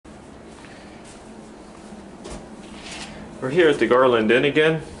We're here at the Garland Inn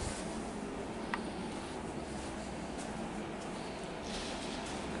again.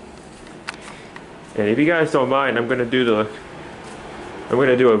 And if you guys don't mind, I'm gonna do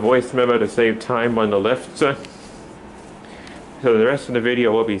a voice memo to save time on the lift. So the rest of the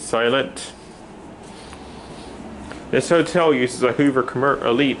video will be silent. This hotel uses a Hoover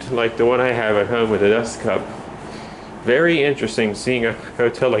Elite like the one I have at home with a dust cup. Very interesting seeing a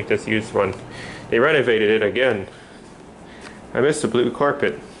hotel like this use one. They renovated it again. I missed the blue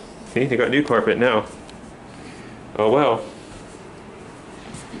carpet. See, they got new carpet now. Oh well.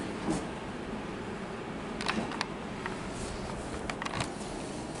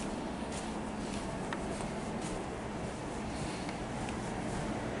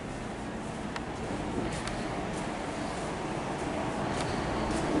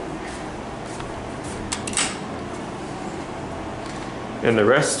 And the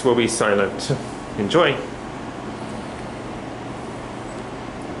rest will be silent. Enjoy!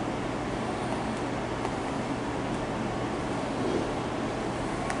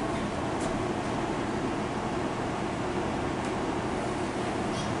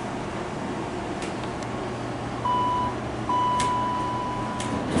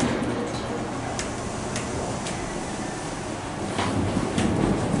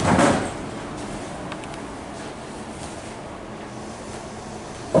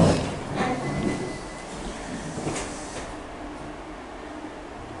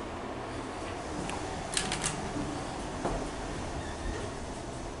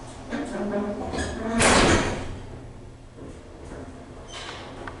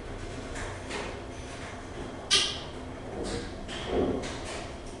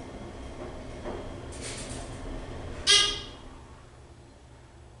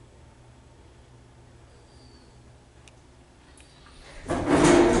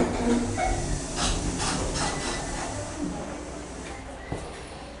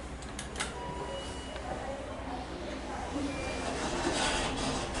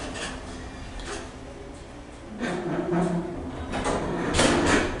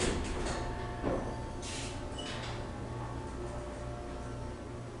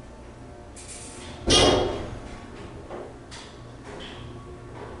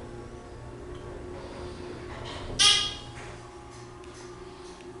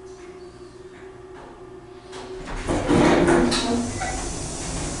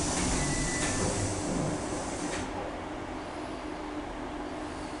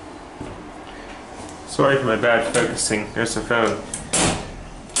 Sorry for my bad focusing. There's the phone.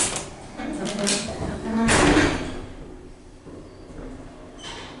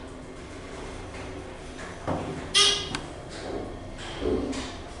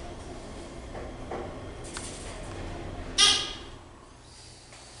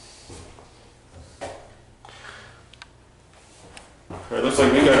 Alright, looks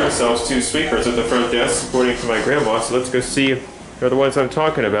like we got ourselves 2 sweepers at the front desk, according to my grandma, so let's go see if they're the ones I'm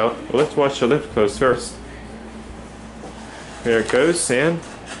talking about. Well, let's watch the lift close first. There it goes, Sam.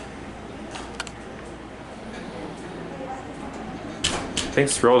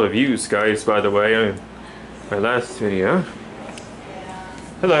 Thanks for all the views, guys, by the way, on my last video.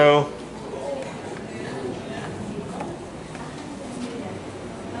 Hello.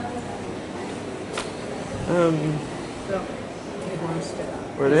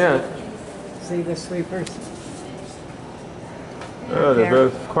 Where they at? See the sweepers? Oh, they're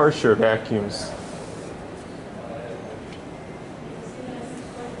both Karcher vacuums.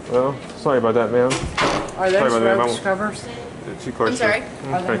 Well, sorry about that, ma'am. Are those road scrubbers? The 2 Karcher. I'm sorry.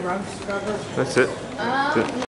 Are they road scrubbers? That's it. That's it.